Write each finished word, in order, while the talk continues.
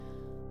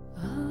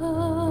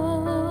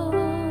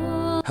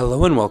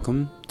Hello and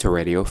welcome to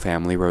Radio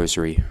Family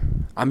Rosary.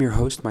 I'm your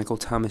host, Michael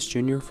Thomas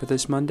Jr. for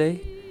this Monday,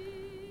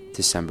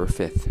 December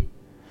 5th.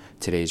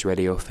 Today's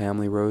Radio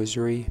Family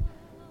Rosary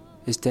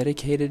is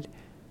dedicated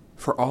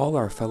for all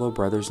our fellow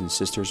brothers and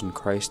sisters in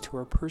Christ who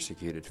are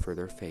persecuted for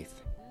their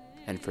faith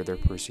and for their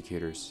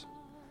persecutors.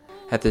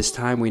 At this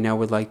time, we now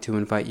would like to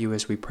invite you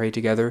as we pray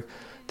together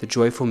the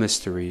joyful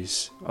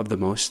mysteries of the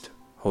Most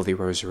Holy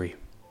Rosary,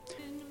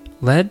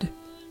 led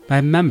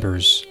by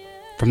members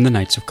from the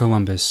Knights of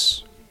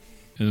Columbus.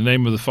 In the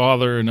name of the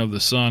Father, and of the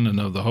Son, and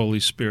of the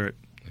Holy Spirit.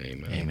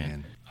 Amen.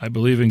 Amen. I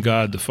believe in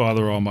God, the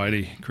Father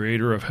Almighty,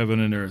 creator of heaven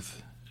and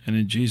earth, and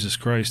in Jesus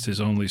Christ,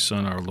 his only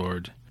Son, our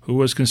Lord, who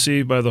was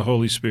conceived by the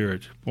Holy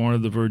Spirit, born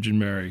of the Virgin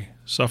Mary,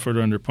 suffered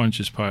under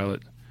Pontius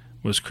Pilate,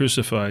 was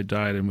crucified,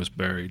 died, and was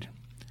buried.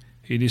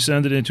 He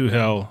descended into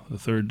hell. The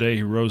third day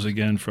he rose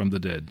again from the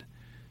dead.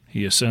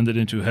 He ascended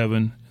into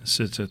heaven and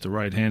sits at the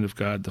right hand of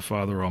God, the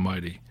Father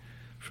Almighty.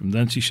 From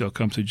thence he shall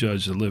come to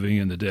judge the living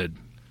and the dead.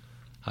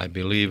 I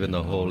believe in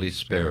the Holy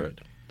Spirit,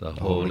 the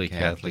Holy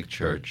Catholic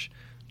Church,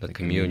 the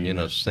communion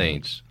of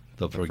saints,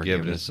 the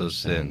forgiveness of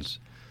sins,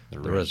 the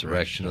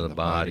resurrection of the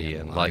body,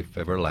 and life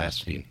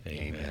everlasting.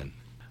 Amen.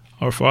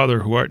 Our Father,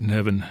 who art in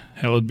heaven,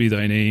 hallowed be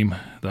thy name.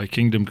 Thy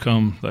kingdom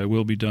come, thy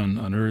will be done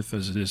on earth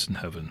as it is in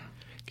heaven.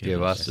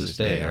 Give us this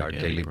day our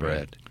daily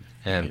bread,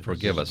 and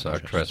forgive us our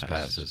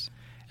trespasses,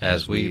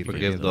 as we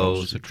forgive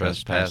those who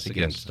trespass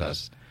against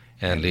us.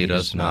 And lead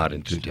us not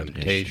into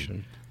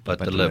temptation, but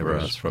deliver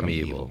us from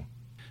evil.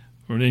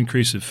 For an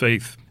increase of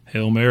faith,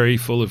 Hail Mary,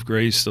 full of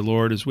grace, the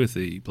Lord is with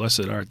thee.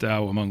 Blessed art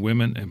thou among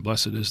women, and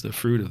blessed is the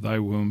fruit of thy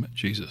womb,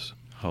 Jesus.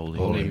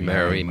 Holy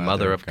Mary,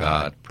 Mother of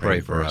God,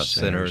 pray for us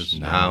sinners,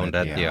 now and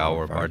at the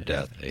hour of our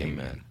death.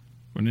 Amen.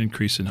 For an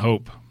increase in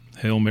hope,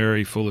 Hail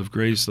Mary, full of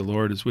grace, the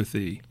Lord is with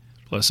thee.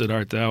 Blessed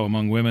art thou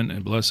among women,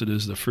 and blessed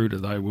is the fruit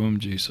of thy womb,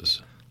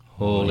 Jesus.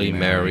 Holy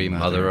Mary,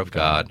 Mother of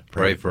God,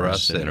 pray for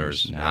us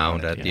sinners, now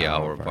and at the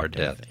hour of our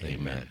death.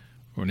 Amen.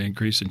 For an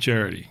increase in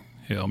charity,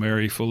 Hail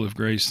Mary, full of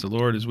grace, the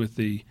Lord is with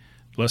thee.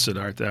 Blessed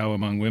art thou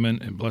among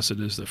women, and blessed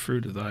is the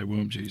fruit of thy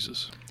womb,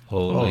 Jesus.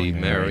 Holy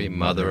Mary,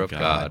 Mother of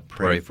God,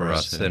 pray for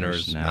us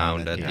sinners, now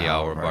and at the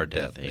hour of our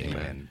death.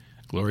 Amen.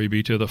 Glory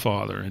be to the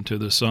Father, and to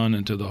the Son,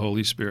 and to the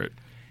Holy Spirit.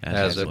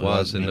 As it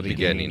was in the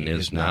beginning,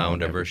 is now,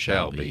 and ever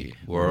shall be,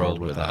 world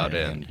without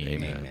end.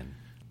 Amen.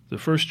 The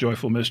first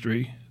joyful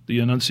mystery, the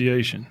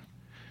Annunciation.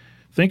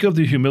 Think of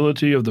the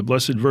humility of the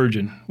Blessed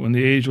Virgin when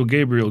the angel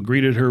Gabriel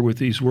greeted her with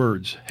these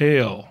words,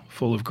 Hail,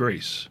 full of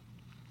grace.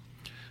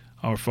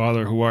 Our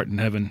Father, who art in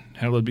heaven,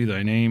 hallowed be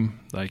thy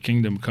name. Thy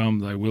kingdom come,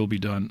 thy will be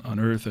done, on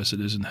earth as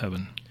it is in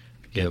heaven.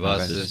 Give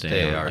us this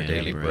day our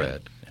daily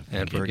bread,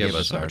 and forgive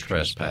us our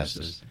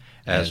trespasses,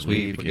 as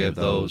we forgive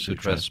those who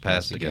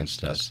trespass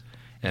against us.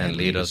 And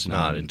lead us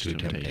not into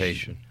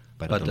temptation,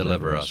 but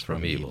deliver us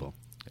from evil.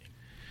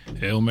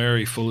 Hail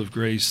Mary, full of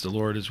grace, the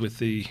Lord is with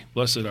thee.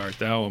 Blessed art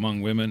thou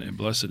among women, and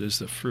blessed is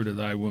the fruit of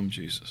thy womb,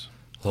 Jesus.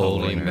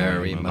 Holy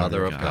Mary,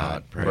 Mother of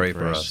God, pray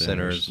for us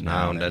sinners,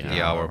 now and at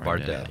the hour of our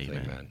death.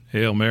 Amen.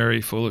 Hail Mary,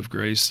 full of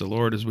grace, the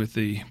Lord is with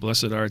thee.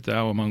 Blessed art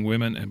thou among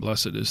women, and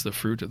blessed is the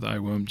fruit of thy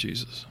womb,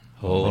 Jesus.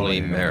 Holy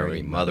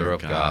Mary, Mother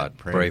of God,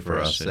 pray for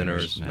us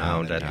sinners,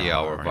 now and at the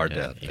hour of our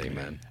death.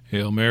 Amen.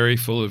 Hail Mary,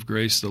 full of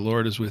grace, the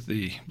Lord is with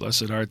thee.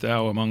 Blessed art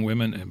thou among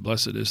women, and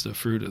blessed is the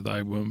fruit of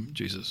thy womb,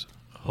 Jesus.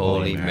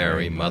 Holy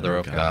Mary, Mother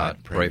of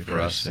God, pray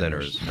for us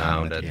sinners,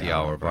 now and at the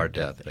hour of our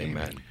death.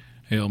 Amen.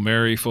 Hail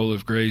Mary, full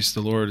of grace,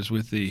 the Lord is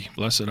with thee.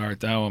 Blessed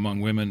art thou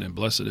among women, and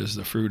blessed is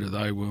the fruit of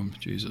thy womb,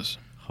 Jesus.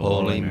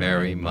 Holy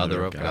Mary,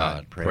 Mother of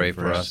God, pray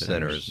for us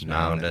sinners,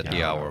 now and at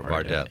the hour of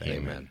our death.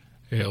 Amen.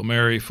 Hail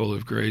Mary, full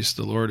of grace,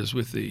 the Lord is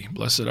with thee.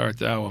 Blessed art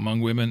thou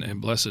among women,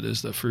 and blessed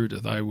is the fruit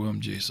of thy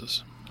womb,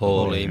 Jesus.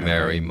 Holy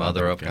Mary,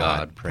 Mother of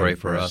God, pray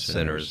for us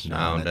sinners,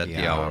 now and at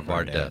the hour of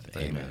our death.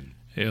 Amen.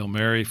 Hail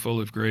Mary, full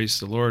of grace,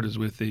 the Lord is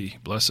with thee.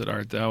 Blessed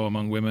art thou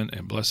among women,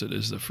 and blessed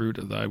is the fruit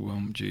of thy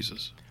womb,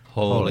 Jesus.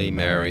 Holy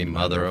Mary,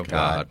 Mother of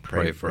God,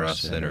 pray for us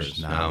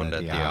sinners, now and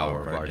at the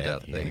hour of our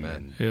death.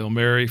 Amen. Hail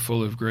Mary,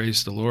 full of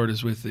grace, the Lord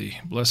is with thee.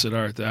 Blessed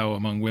art thou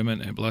among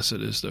women, and blessed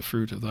is the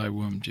fruit of thy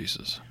womb,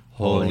 Jesus.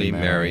 Holy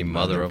Mary,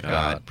 Mother of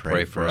God,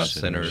 pray for us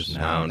sinners,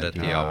 now and at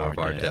the hour of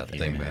our death.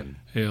 Amen.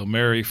 Hail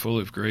Mary, full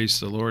of grace,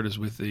 the Lord is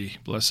with thee.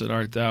 Blessed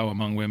art thou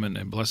among women,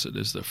 and blessed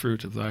is the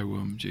fruit of thy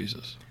womb,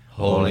 Jesus.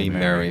 Holy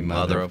Mary,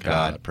 Mother of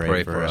God,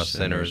 pray for us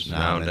sinners,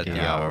 now and at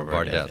the hour of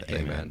our death.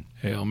 Amen.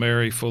 Hail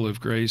Mary, full of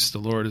grace, the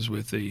Lord is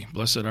with thee.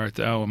 Blessed art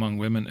thou among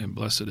women, and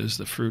blessed is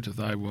the fruit of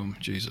thy womb,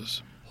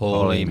 Jesus.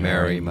 Holy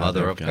Mary,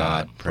 Mother of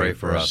God, pray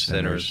for us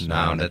sinners,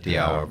 now and at the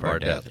hour of our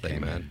death.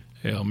 Amen.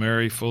 Hail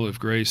Mary, full of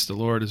grace, the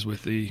Lord is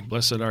with thee.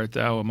 Blessed art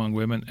thou among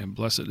women, and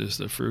blessed is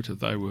the fruit of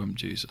thy womb,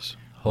 Jesus.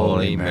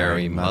 Holy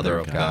Mary, Mother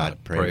of God,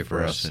 pray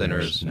for us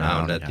sinners,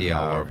 now and at the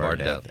hour of our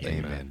death.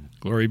 Amen.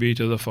 Glory be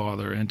to the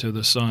Father, and to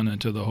the Son,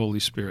 and to the Holy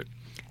Spirit.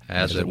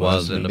 As it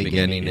was in the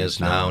beginning, is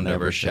now, and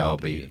ever shall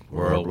be,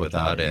 world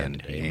without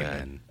end.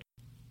 Amen.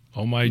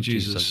 O my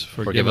Jesus,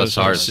 forgive us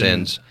our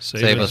sins,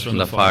 save us from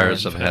the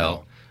fires of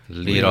hell,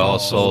 lead all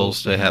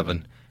souls to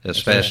heaven,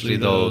 especially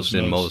those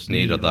in most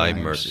need of thy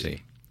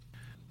mercy.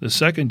 The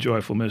second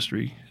joyful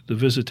mystery, the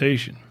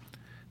Visitation.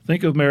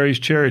 Think of Mary's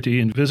charity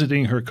in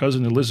visiting her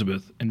cousin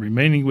Elizabeth and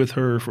remaining with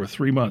her for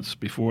 3 months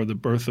before the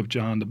birth of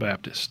John the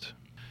Baptist.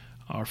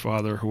 Our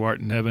Father, who art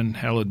in heaven,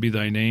 hallowed be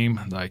thy name.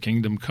 Thy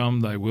kingdom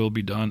come, thy will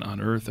be done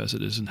on earth as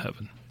it is in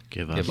heaven.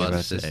 Give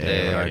us this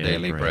day our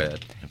daily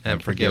bread,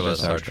 and forgive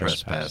us our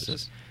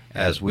trespasses,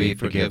 as we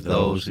forgive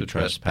those who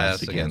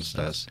trespass against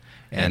us.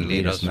 And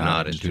lead us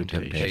not into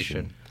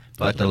temptation,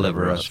 but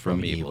deliver us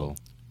from evil.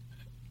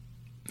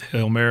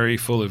 Hail Mary,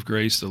 full of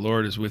grace, the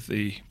Lord is with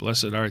thee.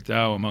 Blessed art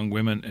thou among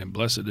women, and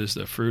blessed is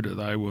the fruit of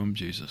thy womb,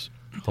 Jesus.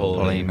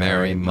 Holy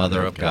Mary,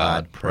 Mother of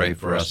God, pray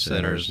for us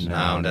sinners,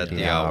 now and at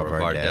the hour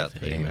of our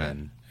death.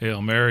 Amen.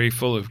 Hail Mary,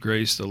 full of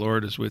grace, the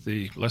Lord is with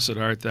thee. Blessed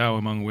art thou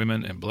among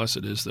women, and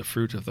blessed is the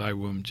fruit of thy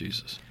womb,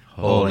 Jesus.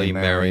 Holy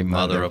Mary,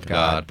 Mother of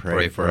God,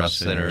 pray for us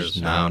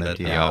sinners, now and at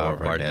the hour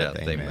of our death.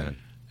 Amen.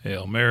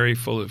 Hail Mary,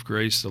 full of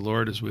grace, the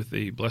Lord is with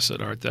thee.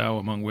 Blessed art thou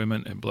among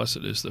women, and blessed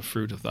is the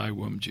fruit of thy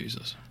womb,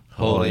 Jesus.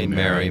 Holy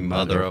Mary,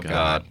 Mother of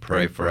God,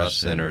 pray for us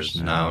sinners,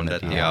 now and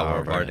at the hour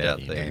of our death.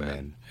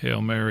 Amen.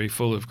 Hail Mary,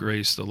 full of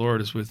grace, the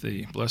Lord is with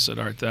thee. Blessed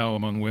art thou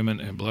among women,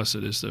 and blessed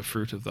is the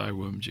fruit of thy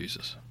womb,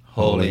 Jesus.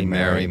 Holy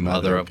Mary,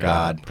 Mother of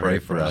God, pray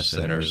for us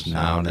sinners,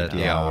 now and at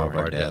the hour of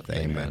our death.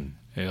 Amen.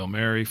 Hail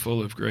Mary,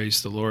 full of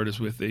grace, the Lord is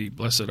with thee.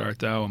 Blessed art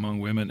thou among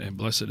women, and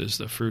blessed is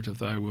the fruit of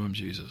thy womb,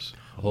 Jesus.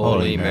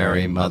 Holy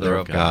Mary, Mother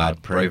of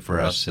God, pray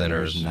for us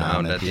sinners, now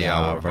and at the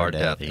hour of our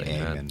death.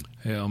 Amen.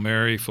 Hail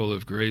Mary, full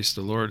of grace,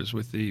 the Lord is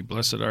with thee.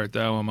 Blessed art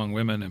thou among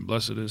women, and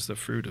blessed is the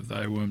fruit of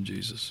thy womb,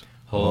 Jesus.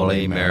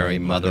 Holy Mary,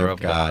 Mother of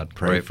God,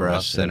 pray for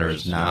us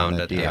sinners, now and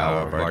at the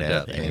hour of our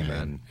death.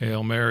 Amen.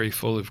 Hail Mary,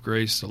 full of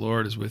grace, the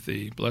Lord is with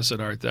thee. Blessed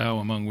art thou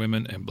among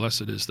women, and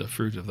blessed is the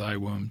fruit of thy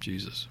womb,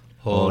 Jesus.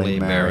 Holy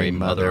Mary,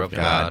 Mother of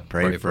God,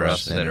 pray for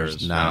us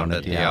sinners, now and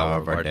at the hour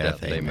of our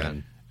death.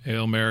 Amen.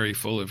 Hail Mary,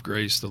 full of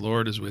grace, the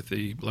Lord is with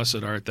thee.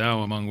 Blessed art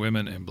thou among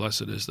women, and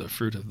blessed is the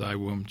fruit of thy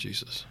womb,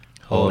 Jesus.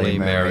 Holy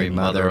Mary,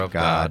 Mother of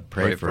God,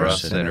 pray for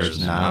us sinners,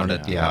 now and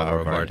at the hour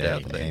of our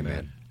death.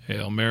 Amen.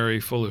 Hail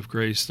Mary, full of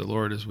grace, the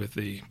Lord is with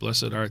thee.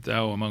 Blessed art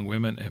thou among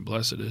women, and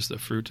blessed is the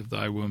fruit of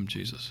thy womb,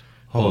 Jesus.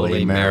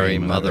 Holy Mary,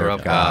 Mother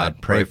of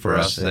God, pray for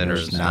us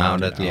sinners, now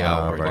and at the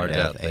hour of our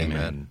death.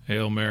 Amen.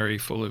 Hail Mary,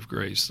 full of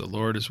grace, the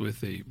Lord is with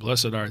thee.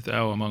 Blessed art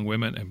thou among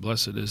women, and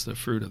blessed is the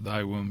fruit of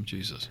thy womb,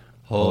 Jesus.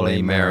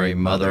 Holy Mary,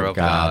 Mother of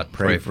God,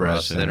 pray for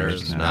us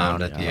sinners, now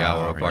and at the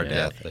hour of our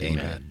death.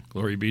 Amen.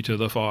 Glory be to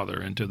the Father,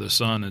 and to the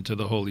Son, and to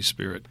the Holy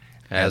Spirit.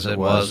 As it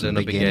was in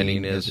the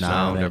beginning, is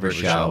now, and ever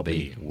shall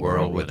be,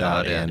 world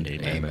without end.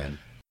 Amen.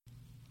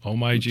 O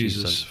my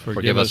Jesus,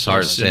 forgive us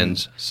our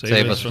sins,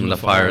 save us from the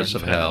fires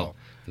of hell,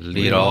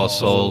 lead all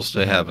souls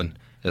to heaven,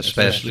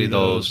 especially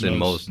those in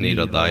most need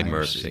of thy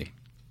mercy.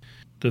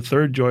 The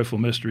third joyful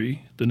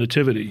mystery, the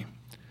Nativity.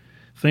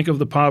 Think of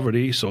the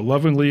poverty so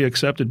lovingly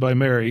accepted by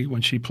Mary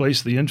when she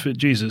placed the infant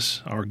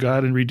Jesus, our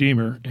God and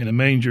Redeemer, in a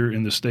manger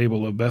in the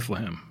stable of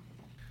Bethlehem.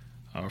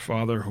 Our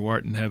Father, who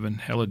art in heaven,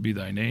 hallowed be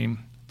thy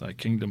name. Thy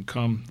kingdom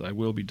come, thy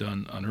will be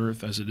done on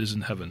earth as it is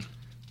in heaven.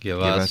 Give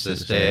us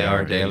this day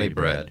our daily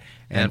bread,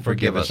 and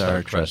forgive us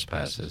our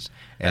trespasses,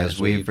 as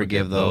we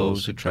forgive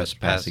those who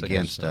trespass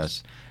against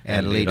us.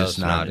 And lead us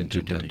not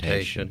into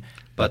temptation,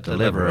 but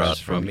deliver us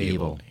from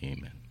evil.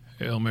 Amen.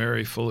 Hail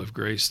Mary, full of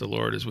grace, the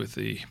Lord is with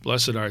thee.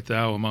 Blessed art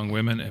thou among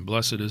women, and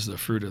blessed is the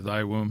fruit of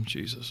thy womb,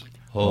 Jesus.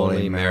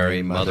 Holy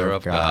Mary, Mother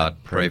of God,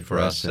 pray for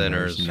us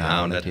sinners,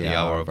 now and at the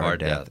hour of our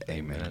death.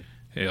 Amen.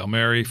 Hail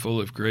Mary, full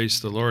of grace,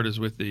 the Lord is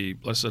with thee.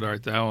 Blessed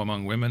art thou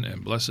among women,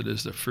 and blessed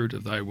is the fruit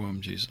of thy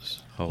womb,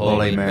 Jesus.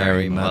 Holy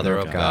Mary, Mother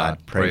of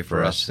God, pray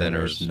for us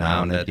sinners,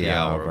 now and at the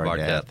hour of our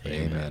death.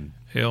 Amen.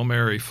 Hail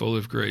Mary, full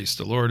of grace,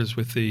 the Lord is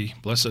with thee.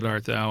 Blessed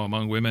art thou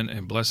among women,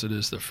 and blessed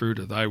is the fruit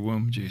of thy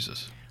womb,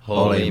 Jesus.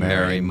 Holy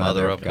Mary,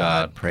 Mother of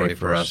God, pray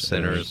for us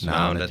sinners,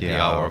 now and at the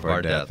hour of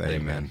our death.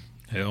 Amen.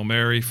 Hail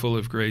Mary, full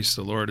of grace,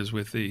 the Lord is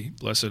with thee.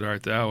 Blessed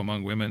art thou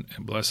among women,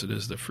 and blessed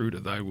is the fruit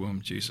of thy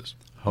womb, Jesus.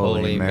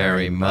 Holy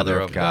Mary, Mother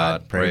of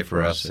God, pray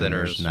for us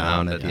sinners, now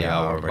and at the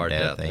hour of our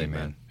death.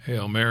 Amen.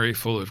 Hail Mary,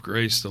 full of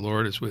grace, the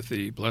Lord is with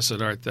thee.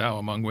 Blessed art thou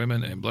among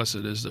women, and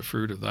blessed is the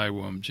fruit of thy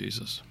womb,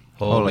 Jesus.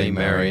 Holy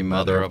Mary,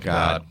 Mother of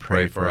God,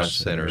 pray for us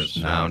sinners,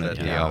 now and at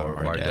the hour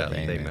of our death.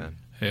 Amen.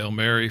 Hail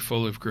Mary,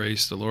 full of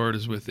grace, the Lord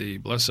is with thee.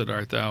 Blessed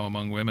art thou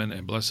among women,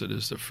 and blessed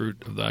is the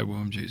fruit of thy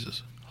womb,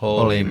 Jesus.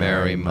 Holy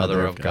Mary,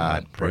 Mother of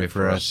God, pray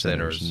for us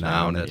sinners,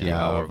 now and at the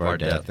hour of our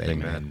death.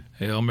 Amen.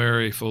 Hail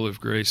Mary, full of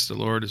grace, the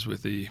Lord is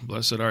with thee.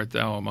 Blessed art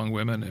thou among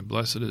women, and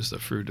blessed is the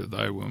fruit of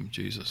thy womb,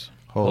 Jesus.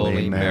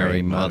 Holy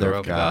Mary, Mother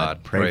of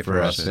God, pray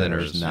for us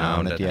sinners, now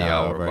and at the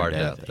hour of our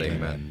death.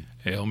 Amen.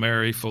 Hail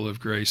Mary, full of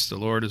grace, the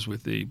Lord is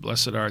with thee.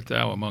 Blessed art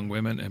thou among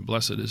women, and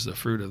blessed is the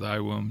fruit of thy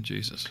womb,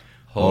 Jesus.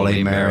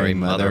 Holy Mary,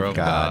 Mother of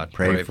God,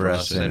 pray for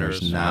us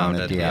sinners, now and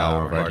at the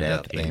hour of our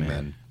death.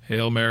 Amen.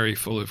 Hail Mary,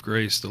 full of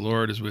grace, the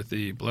Lord is with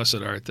thee.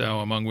 Blessed art thou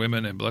among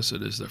women, and blessed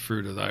is the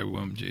fruit of thy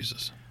womb,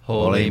 Jesus.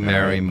 Holy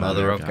Mary,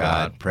 Mother of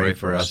God, pray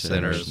for us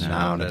sinners,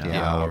 now and at the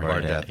hour of our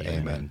death.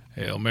 Amen.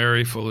 Hail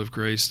Mary, full of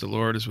grace, the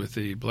Lord is with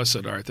thee.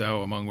 Blessed art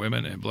thou among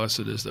women, and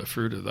blessed is the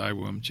fruit of thy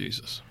womb,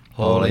 Jesus.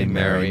 Holy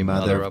Mary,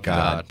 Mother of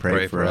God,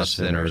 pray for us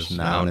sinners,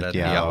 now and at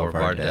the hour of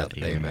our death.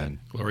 Amen.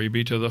 Glory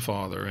be to the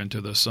Father, and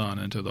to the Son,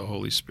 and to the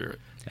Holy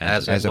Spirit.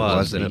 As it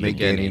was in the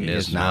beginning,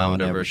 is now,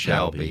 and ever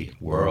shall be,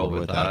 world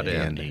without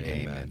end.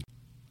 Amen.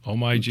 O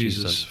my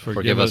Jesus,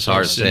 forgive us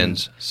our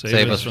sins,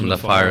 save us from the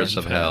fires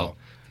of hell,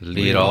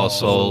 lead all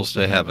souls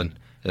to heaven,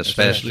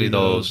 especially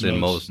those in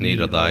most need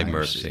of thy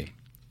mercy.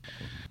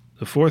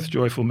 The fourth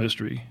joyful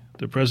mystery,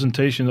 the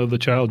presentation of the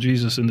child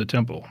Jesus in the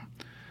temple.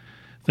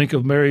 Think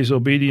of Mary's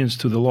obedience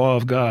to the law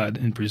of God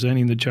in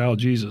presenting the child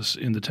Jesus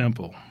in the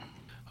temple.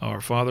 Our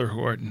Father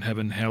who art in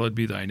heaven, hallowed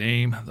be thy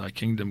name. Thy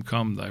kingdom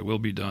come, thy will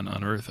be done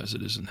on earth as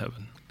it is in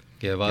heaven.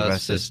 Give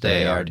us this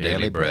day our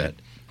daily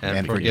bread,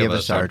 and forgive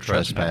us our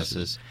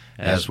trespasses,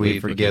 as we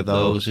forgive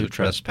those who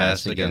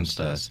trespass against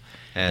us.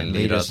 And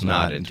lead us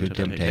not into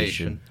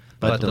temptation,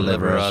 but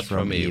deliver us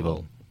from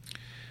evil.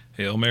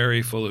 Hail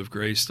Mary, full of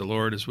grace, the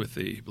Lord is with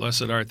thee.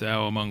 Blessed art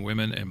thou among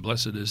women, and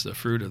blessed is the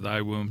fruit of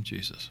thy womb,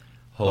 Jesus.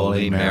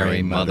 Holy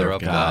Mary, Mother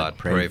of God,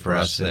 pray for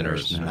us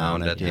sinners, now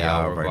and at the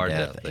hour of our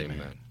death.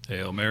 Amen.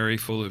 Hail Mary,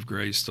 full of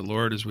grace, the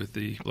Lord is with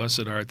thee.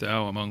 Blessed art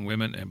thou among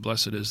women, and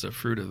blessed is the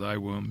fruit of thy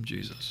womb,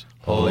 Jesus.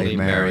 Holy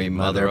Mary,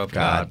 Mother of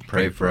God,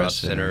 pray for us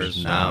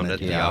sinners, now and at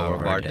the hour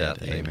of our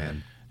death.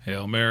 Amen.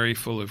 Hail Mary,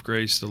 full of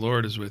grace, the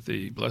Lord is with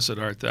thee. Blessed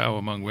art thou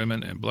among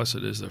women, and blessed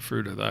is the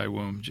fruit of thy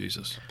womb,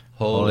 Jesus.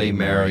 Holy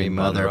Mary,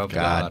 Mother of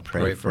God,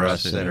 pray for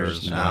us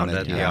sinners, now and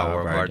at the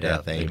hour of our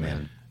death.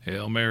 Amen.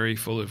 Hail Mary,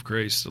 full of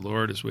grace, the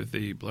Lord is with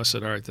thee.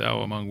 Blessed art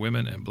thou among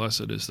women, and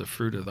blessed is the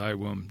fruit of thy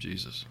womb,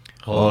 Jesus.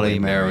 Holy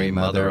Mary,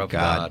 Mother of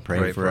God,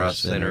 pray for us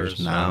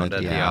sinners, now and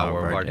at the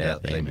hour of our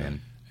death.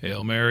 Amen.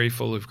 Hail Mary,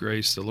 full of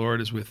grace, the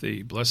Lord is with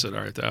thee. Blessed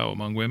art thou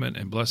among women,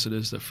 and blessed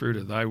is the fruit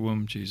of thy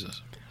womb,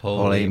 Jesus.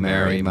 Holy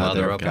Mary,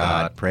 Mother of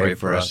God, pray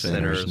for us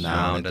sinners,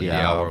 now and at the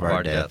hour of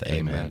our death.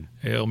 Amen.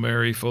 Hail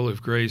Mary, full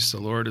of grace, the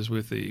Lord is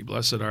with thee.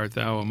 Blessed art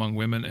thou among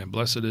women, and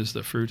blessed is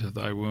the fruit of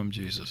thy womb,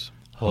 Jesus.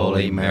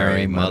 Holy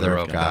Mary, Mother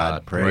of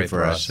God, pray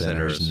for us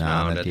sinners,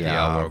 now and at the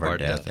hour of our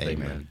death.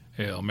 Amen.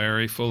 Hail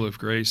Mary, full of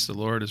grace, the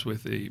Lord is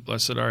with thee.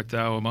 Blessed art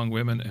thou among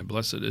women, and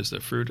blessed is the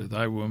fruit of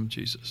thy womb,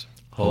 Jesus.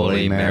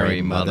 Holy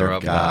Mary, Mother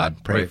of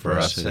God, pray for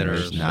us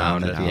sinners, now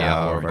and at the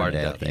hour of our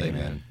death.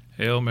 Amen.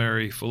 Hail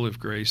Mary, full of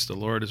grace, the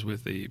Lord is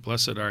with thee.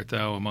 Blessed art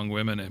thou among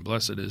women, and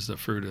blessed is the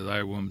fruit of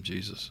thy womb,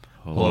 Jesus.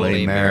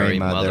 Holy Mary,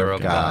 Mother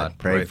of God,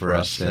 pray for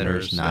us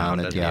sinners, now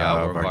and at the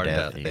hour of our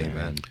death.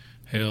 Amen.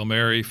 Hail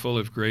Mary, full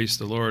of grace,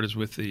 the Lord is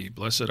with thee.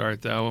 Blessed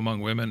art thou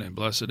among women, and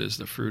blessed is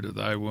the fruit of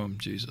thy womb,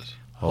 Jesus.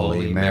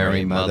 Holy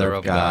Mary, Mother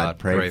of God,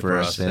 pray for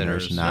us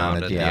sinners, now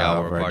and at the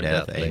hour of our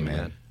death.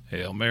 Amen.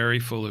 Hail Mary,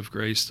 full of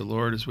grace, the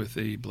Lord is with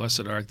thee.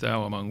 Blessed art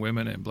thou among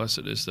women, and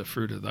blessed is the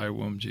fruit of thy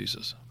womb,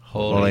 Jesus.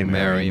 Holy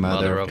Mary,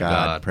 Mother of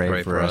God,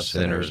 pray for us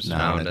sinners,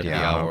 now and at the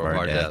hour of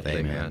our death.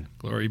 Amen.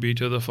 Glory be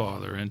to the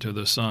Father, and to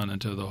the Son,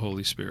 and to the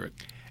Holy Spirit.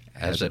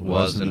 As it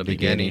was in the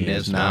beginning,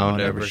 is now,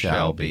 and ever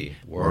shall be,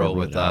 world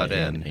without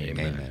end.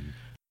 Amen.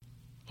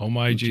 O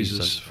my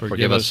Jesus,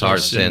 forgive us our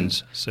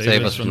sins,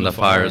 save us from the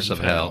fires of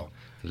hell,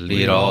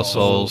 lead all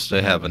souls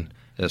to heaven,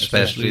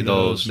 especially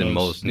those in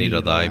most need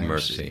of thy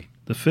mercy.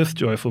 The fifth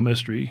joyful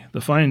mystery,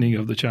 the finding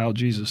of the child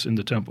Jesus in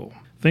the temple.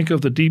 Think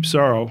of the deep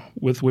sorrow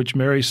with which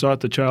Mary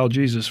sought the child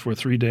Jesus for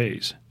 3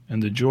 days,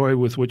 and the joy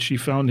with which she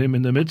found him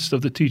in the midst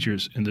of the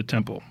teachers in the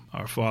temple.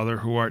 Our Father,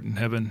 who art in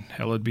heaven,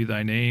 hallowed be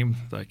thy name.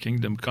 Thy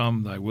kingdom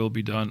come, thy will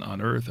be done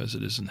on earth as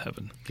it is in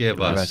heaven. Give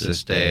us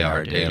this day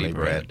our daily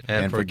bread,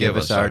 and forgive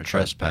us our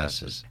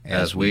trespasses,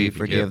 as we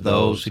forgive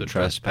those who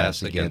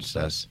trespass against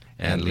us.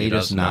 And lead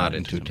us not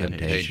into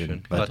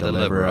temptation, but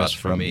deliver us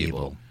from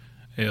evil.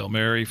 Hail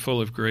Mary, full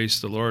of grace,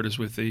 the Lord is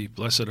with thee.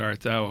 Blessed art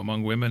thou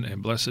among women,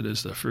 and blessed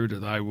is the fruit of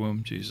thy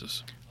womb,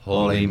 Jesus.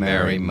 Holy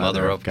Mary,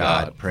 Mother of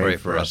God, pray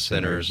for us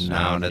sinners,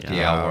 now and at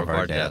the hour of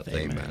our death.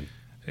 Amen.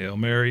 Hail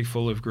Mary,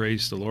 full of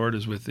grace, the Lord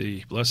is with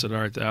thee. Blessed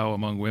art thou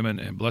among women,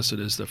 and blessed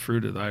is the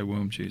fruit of thy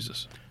womb,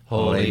 Jesus.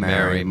 Holy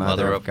Mary,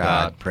 Mother of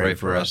God, pray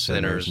for us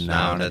sinners,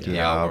 now and at the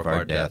hour of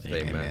our death.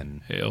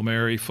 Amen. Hail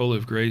Mary, full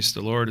of grace,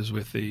 the Lord is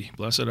with thee.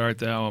 Blessed art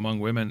thou among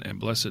women,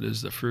 and blessed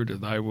is the fruit of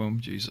thy womb,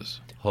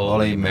 Jesus.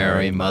 Holy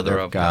Mary, Mother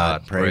of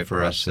God, pray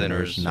for us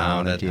sinners, now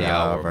and at the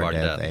hour of our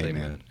death.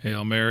 Amen.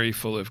 Hail Mary,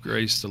 full of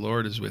grace, the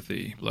Lord is with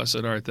thee.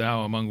 Blessed art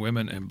thou among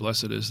women, and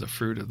blessed is the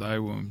fruit of thy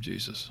womb,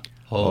 Jesus.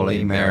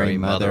 Holy Mary,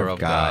 Mother of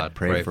God,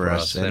 pray for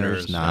us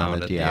sinners, now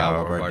and at the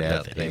hour of our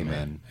death.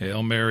 Amen.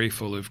 Hail Mary,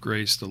 full of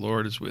grace, the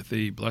Lord is with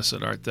thee.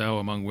 Blessed art thou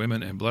among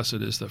women, and blessed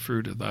is the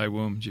fruit of thy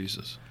womb,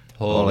 Jesus.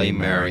 Holy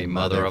Mary,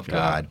 Mother of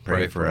God,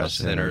 pray for us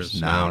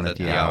sinners, now and at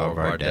the hour of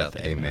our death.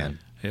 Amen.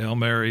 Hail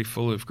Mary,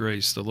 full of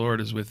grace, the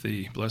Lord is with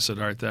thee. Blessed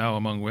art thou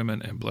among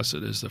women, and blessed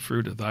is the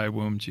fruit of thy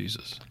womb,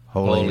 Jesus.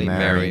 Holy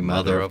Mary,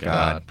 Mother of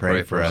God,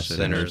 pray for us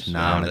sinners,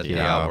 now and at the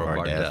hour of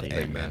our death.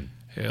 Amen.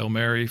 Hail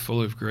Mary,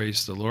 full of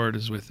grace, the Lord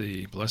is with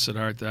thee. Blessed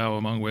art thou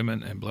among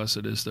women, and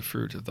blessed is the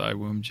fruit of thy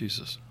womb,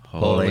 Jesus.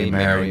 Holy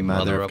Mary,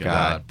 Mother of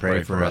God,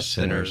 pray for us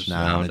sinners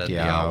now and at the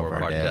hour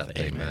of our death.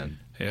 Amen.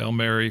 Hail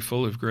Mary,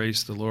 full of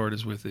grace, the Lord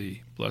is with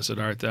thee. Blessed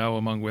art thou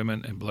among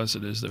women, and blessed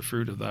is the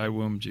fruit of thy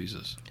womb,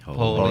 Jesus.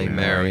 Holy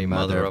Mary,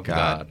 Mother of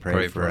God,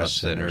 pray for us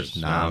sinners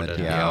now and at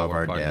the hour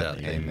of our death.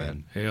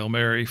 Amen. Hail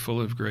Mary,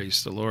 full of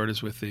grace, the Lord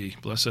is with thee.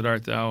 Blessed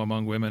art thou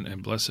among women,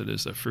 and blessed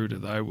is the fruit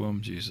of thy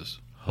womb, Jesus.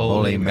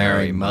 Holy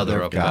Mary,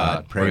 Mother of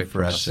God, pray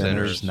for us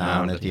sinners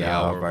now and at the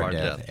hour of our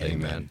death.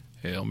 Amen.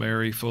 Hail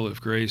Mary, full of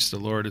grace, the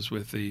Lord is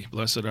with thee.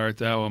 Blessed art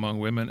thou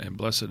among women, and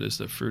blessed is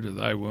the fruit of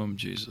thy womb,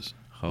 Jesus.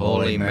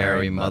 Holy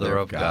Mary, Mother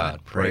of God,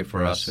 pray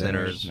for us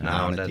sinners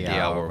now and at the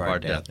hour of our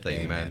death.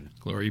 Amen.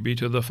 Glory be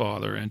to the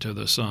Father, and to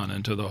the Son,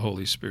 and to the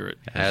Holy Spirit.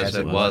 As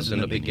it was in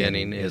the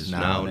beginning, is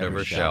now, and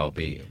ever shall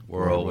be,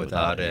 world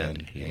without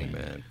end.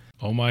 Amen.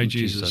 O my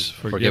Jesus,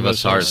 forgive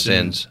us our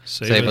sins,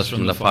 save us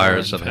from the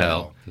fires of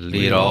hell,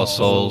 lead all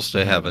souls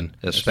to heaven,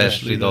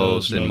 especially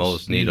those in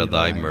most need of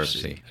thy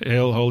mercy.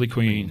 Hail, Holy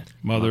Queen,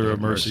 Mother of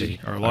mercy,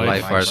 our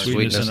life, our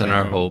sweetness, and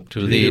our hope.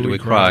 To thee do we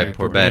cry,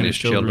 poor banished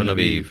children of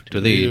Eve.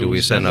 To thee do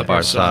we send up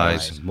our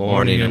sighs,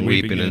 mourning and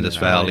weeping in this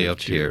valley of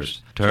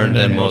tears. Turn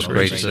then, most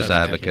gracious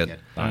Advocate,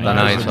 thine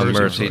eyes of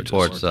mercy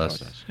towards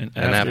us, and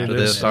after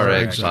this our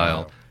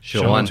exile,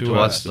 show unto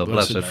us the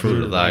blessed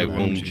fruit of thy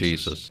womb,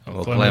 Jesus.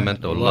 O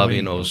clement, O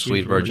loving, O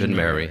sweet Virgin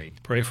Mary,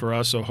 pray for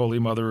us, O Holy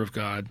Mother of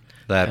God,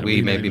 that we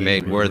may be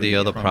made worthy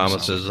of the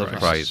promises of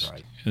Christ.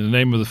 In the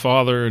name of the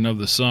Father, and of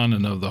the Son,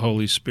 and of the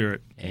Holy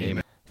Spirit.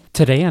 Amen.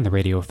 Today on the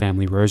Radio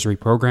Family Rosary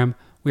program,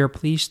 we are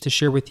pleased to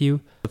share with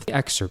you the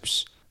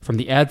excerpts from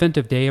the Advent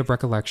of Day of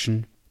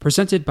Recollection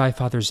presented by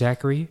Father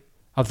Zachary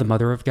of the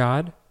Mother of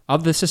God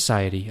of the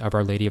Society of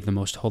Our Lady of the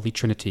Most Holy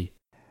Trinity.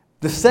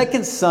 The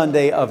second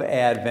Sunday of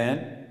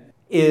Advent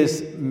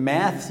is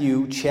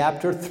Matthew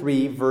chapter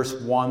 3, verse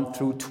 1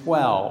 through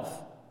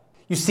 12.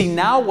 You see,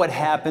 now what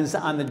happens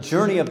on the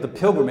journey of the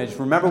pilgrimage,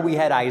 remember we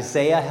had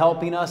Isaiah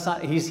helping us.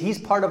 He's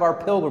part of our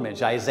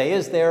pilgrimage. Isaiah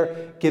is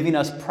there giving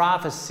us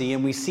prophecy,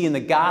 and we see in the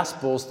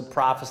Gospels the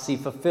prophecy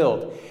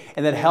fulfilled.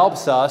 And that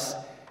helps us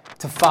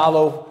to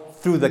follow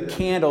through the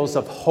candles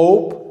of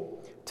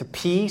hope, to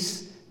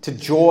peace, to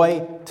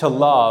joy, to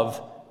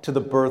love, to the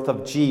birth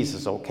of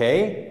Jesus,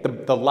 okay?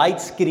 The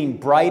light's getting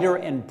brighter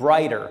and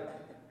brighter.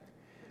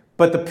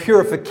 But the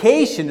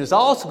purification is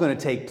also going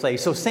to take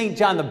place. So St.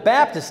 John the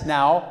Baptist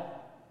now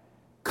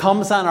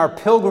comes on our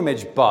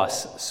pilgrimage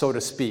bus, so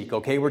to speak,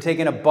 okay? We're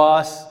taking a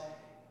bus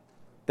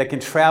that can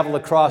travel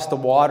across the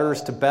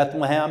waters to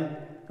Bethlehem,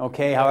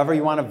 okay? However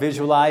you want to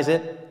visualize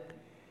it.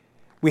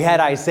 We had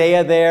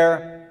Isaiah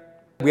there.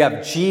 We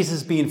have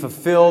Jesus being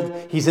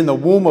fulfilled. He's in the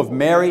womb of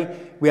Mary.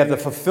 We have the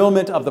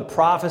fulfillment of the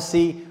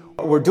prophecy.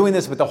 We're doing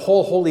this with the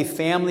whole Holy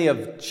Family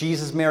of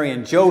Jesus, Mary,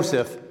 and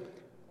Joseph.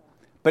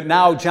 But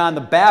now John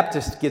the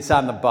Baptist gets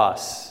on the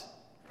bus.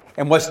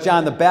 And what's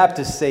John the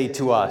Baptist say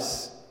to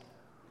us?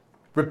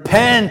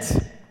 Repent,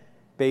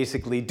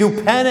 basically.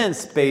 Do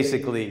penance,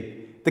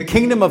 basically. The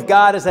kingdom of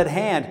God is at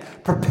hand.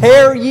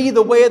 Prepare ye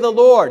the way of the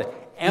Lord.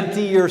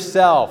 Empty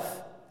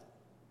yourself.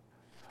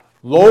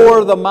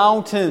 Lower the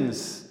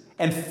mountains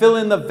and fill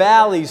in the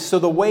valleys so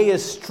the way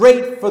is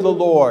straight for the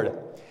Lord.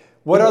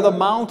 What are the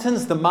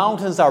mountains? The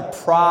mountains are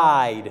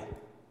pride.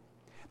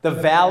 The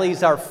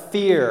valleys are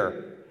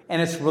fear.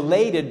 And it's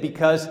related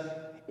because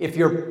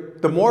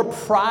the more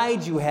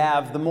pride you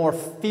have, the more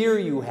fear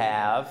you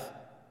have,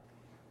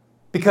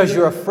 because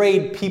you're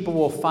afraid people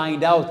will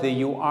find out that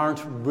you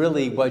aren't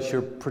really what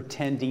you're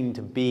pretending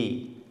to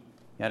be.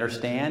 You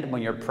understand?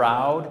 When you're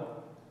proud.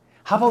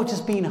 How about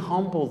just being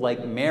humble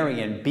like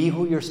Mary and be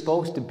who you're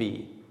supposed to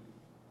be?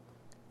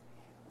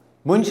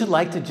 Wouldn't you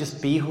like to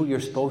just be who you're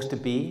supposed to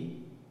be?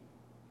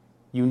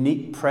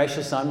 Unique,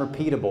 precious,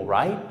 unrepeatable,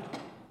 right?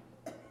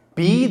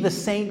 Be the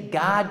saint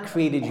God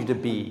created you to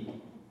be.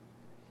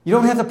 You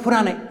don't have to put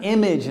on an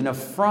image and a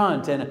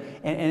front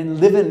and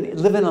live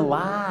in a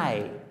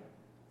lie.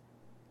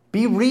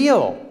 Be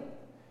real.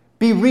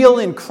 Be real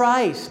in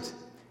Christ.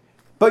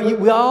 But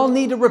we all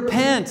need to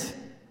repent.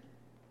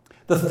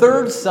 The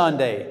third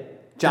Sunday,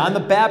 John the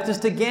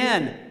Baptist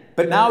again.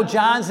 But now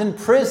John's in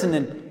prison,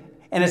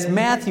 and it's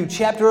Matthew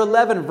chapter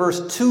 11,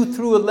 verse 2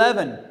 through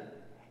 11.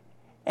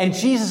 And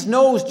Jesus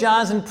knows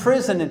John's in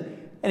prison,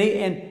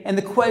 and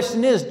the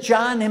question is,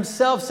 John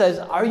himself says,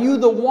 are you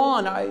the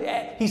one?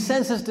 He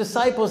sends his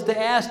disciples to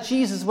ask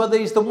Jesus whether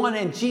he's the one.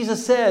 And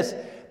Jesus says,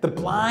 the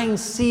blind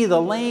see,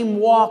 the lame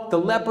walk, the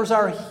lepers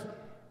are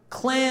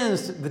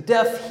cleansed, the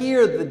deaf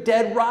hear, the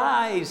dead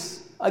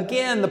rise.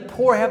 Again, the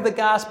poor have the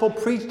gospel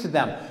preached to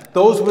them.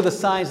 Those were the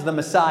signs of the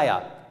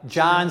Messiah.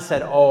 John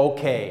said, oh,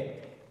 okay,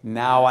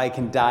 now I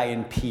can die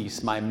in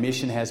peace. My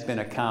mission has been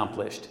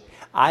accomplished.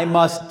 I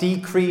must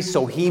decrease,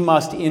 so he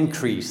must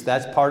increase.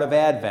 That's part of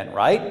Advent,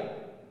 right?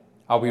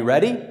 Are we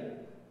ready?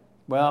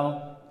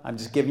 Well, I'm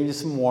just giving you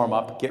some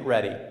warm-up. Get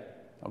ready.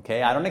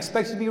 Okay? I don't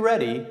expect you to be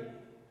ready.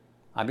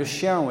 I'm just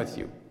sharing with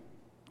you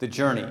the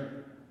journey.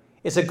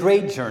 It's a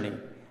great journey.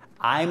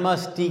 I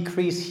must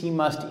decrease, he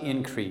must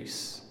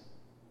increase.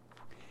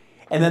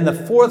 And then the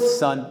fourth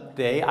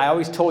Sunday, I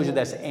always told you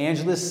that's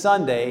Angelus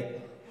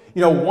Sunday.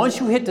 You know, once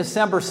you hit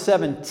December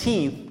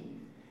 17th,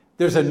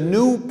 there's a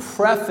new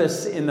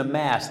preface in the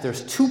Mass.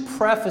 There's 2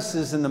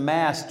 prefaces in the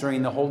Mass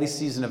during the holy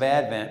season of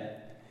Advent.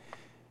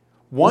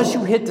 Once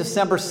you hit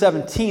December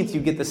 17th,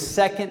 you get the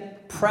second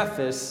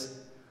preface,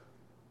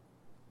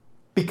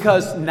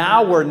 because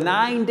now we're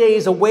 9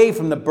 days away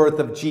from the birth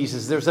of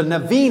Jesus. There's a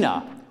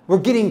novena. We're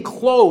getting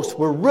close.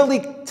 We're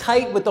really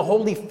tight with the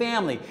Holy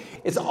Family.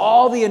 It's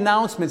all the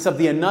announcements of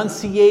the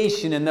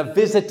Annunciation and the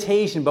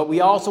Visitation, but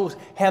we also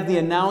have the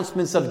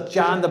announcements of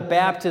John the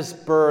Baptist's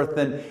birth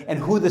and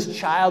who this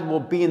child will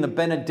be in the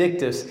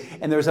Benedictus.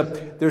 And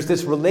there's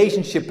this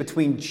relationship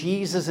between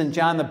Jesus and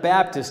John the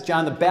Baptist.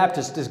 John the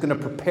Baptist is going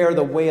to prepare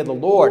the way of the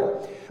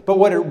Lord. But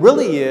what it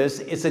really is,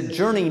 it's a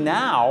journey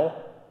now,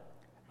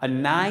 a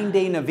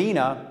 9-day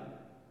novena,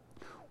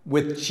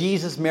 with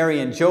Jesus, Mary,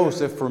 and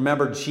Joseph.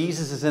 Remember,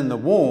 Jesus is in the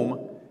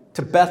womb,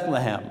 to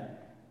Bethlehem.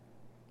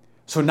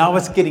 So now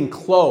it's getting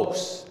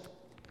close.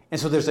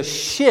 And so there's a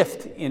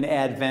shift in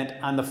Advent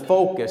on the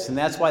focus. And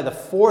that's why the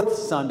 4th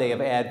Sunday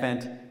of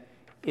Advent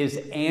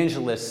is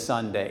Angelus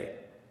Sunday.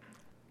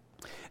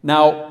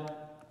 Now,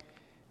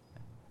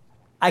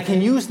 I can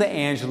use the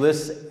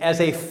Angelus as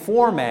a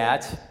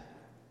format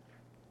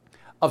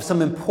of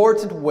some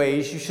important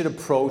ways you should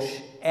approach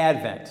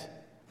Advent.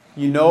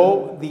 You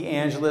know the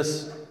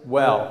Angelus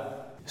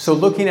well. So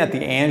looking at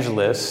the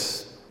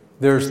Angelus,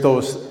 there's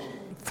those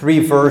 3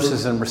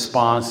 verses and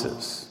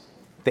responses.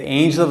 The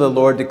angel of the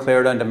Lord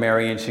declared unto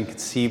Mary, and she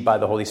conceived by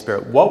the Holy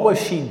Spirit. What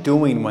was she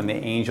doing when the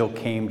angel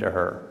came to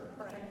her?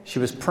 She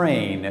was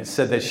praying. It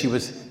said that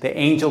the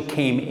angel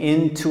came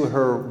into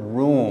her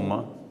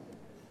room.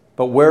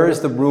 But where is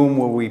the room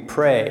where we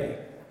pray?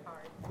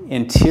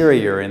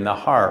 Interior, in the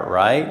heart,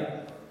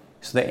 right?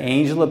 So the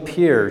angel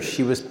appears.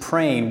 She was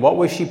praying. What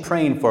was she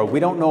praying for? We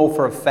don't know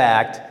for a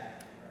fact,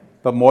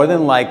 but more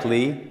than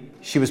likely,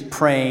 she was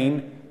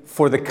praying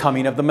for the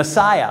coming of the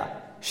Messiah.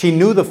 She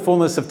knew the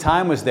fullness of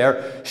time was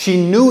there.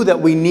 She knew that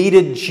we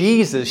needed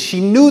Jesus. She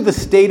knew the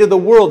state of the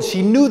world.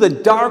 She knew the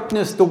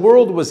darkness the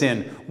world was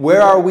in.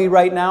 Where are we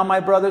right now,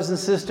 my brothers and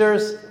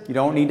sisters? You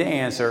don't need to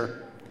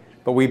answer,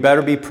 but we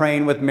better be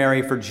praying with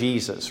Mary for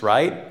Jesus,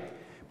 right?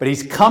 But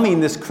he's coming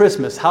this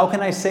Christmas. How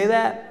can I say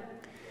that?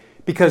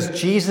 Because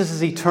Jesus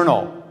is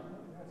eternal.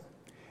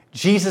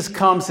 Jesus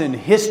comes in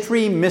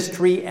history,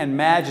 mystery, and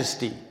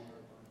majesty.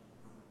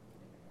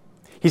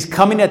 He's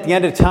coming at the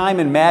end of time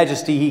in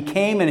majesty. He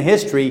came in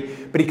history,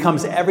 but he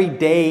comes every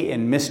day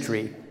in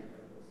mystery.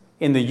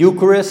 In the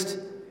Eucharist,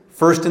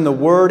 first in the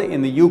Word,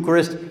 in the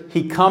Eucharist,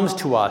 he comes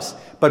to us.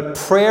 But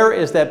prayer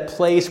is that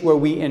place where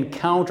we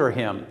encounter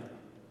him.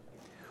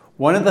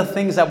 One of the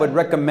things I would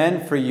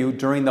recommend for you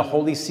during the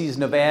holy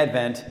season of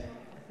Advent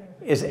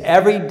is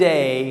every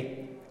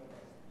day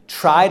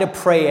try to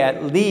pray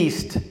at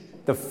least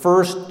the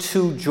first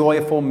 2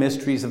 joyful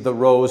mysteries of the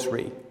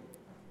Rosary,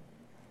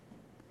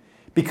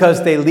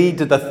 because they lead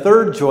to the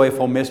 3rd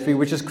joyful mystery,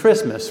 which is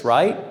Christmas,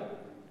 right?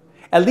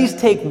 At least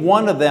take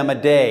one of them a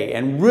day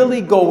and really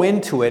go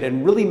into it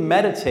and really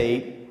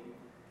meditate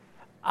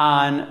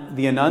on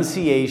the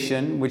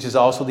Annunciation, which is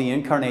also the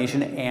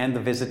Incarnation, and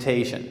the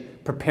Visitation,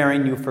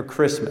 preparing you for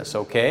Christmas,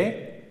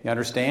 okay? You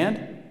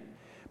understand?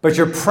 But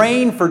you're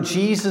praying for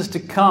Jesus to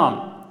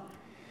come.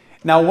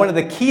 Now, one of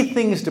the key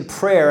things to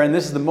prayer, and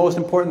this is the most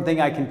important thing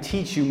I can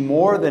teach you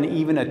more than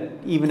even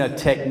a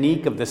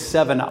technique of the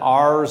 7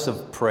 R's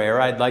of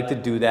prayer. I'd like to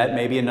do that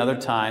maybe another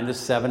time, the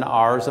 7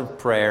 R's of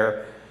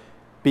prayer,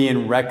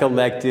 being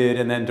recollected,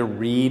 and then to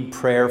read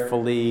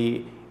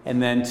prayerfully,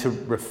 and then to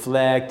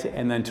reflect,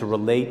 and then to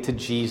relate to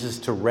Jesus,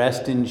 to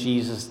rest in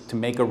Jesus, to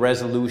make a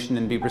resolution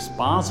and be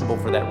responsible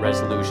for that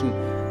resolution.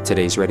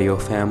 Today's Radio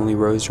Family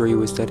Rosary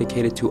was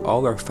dedicated to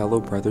all our fellow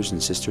brothers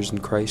and sisters in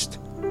Christ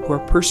who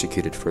are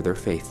persecuted for their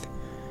faith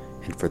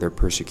and for their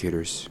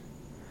persecutors.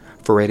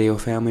 For Radio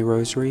Family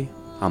Rosary,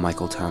 I'm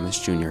Michael Thomas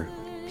Jr.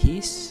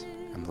 Peace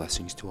and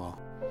blessings to all.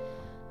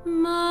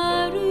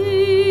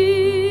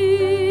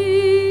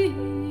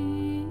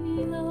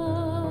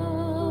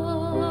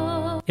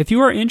 If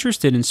you are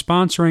interested in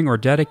sponsoring or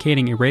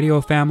dedicating a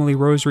Radio Family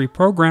Rosary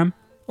program,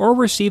 or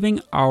receiving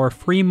our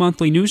free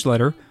monthly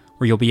newsletter,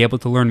 where you'll be able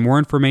to learn more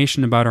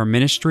information about our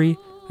ministry,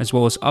 as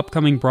well as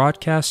upcoming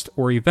broadcasts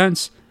or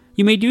events,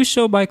 you may do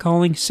so by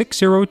calling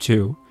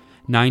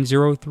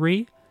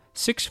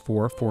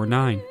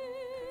 602-903-6449.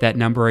 That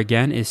number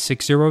again is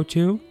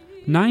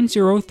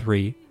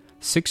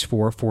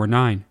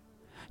 602-903-6449.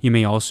 You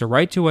may also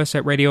write to us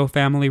at Radio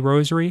Family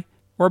Rosary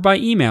or by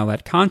email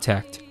at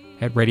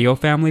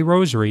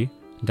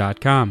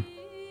contact@radiofamilyrosary.com.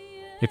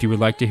 If you would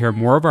like to hear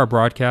more of our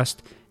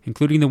broadcast,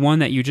 including the one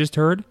that you just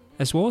heard,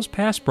 as well as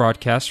past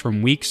broadcasts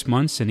from weeks,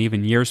 months, and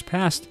even years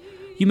past,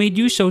 you may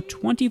do so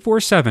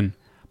 24/7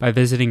 by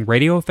visiting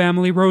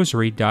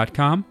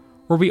radiofamilyrosary.com,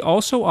 where we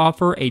also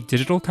offer a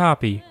digital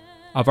copy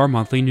of our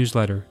monthly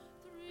newsletter.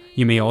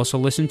 You may also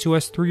listen to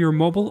us through your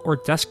mobile or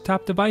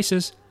desktop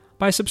devices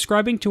by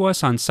subscribing to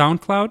us on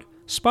SoundCloud,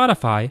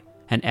 Spotify,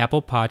 and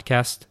Apple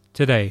Podcasts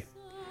today.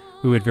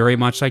 We would very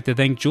much like to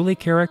thank Julie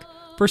Carrick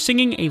for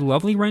singing a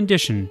lovely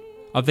rendition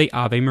of the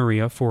Ave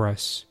Maria for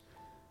us.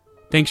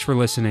 Thanks for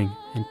listening,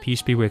 and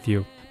peace be with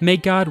you. May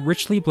God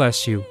richly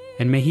bless you,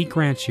 and may He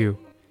grant you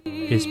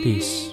His peace.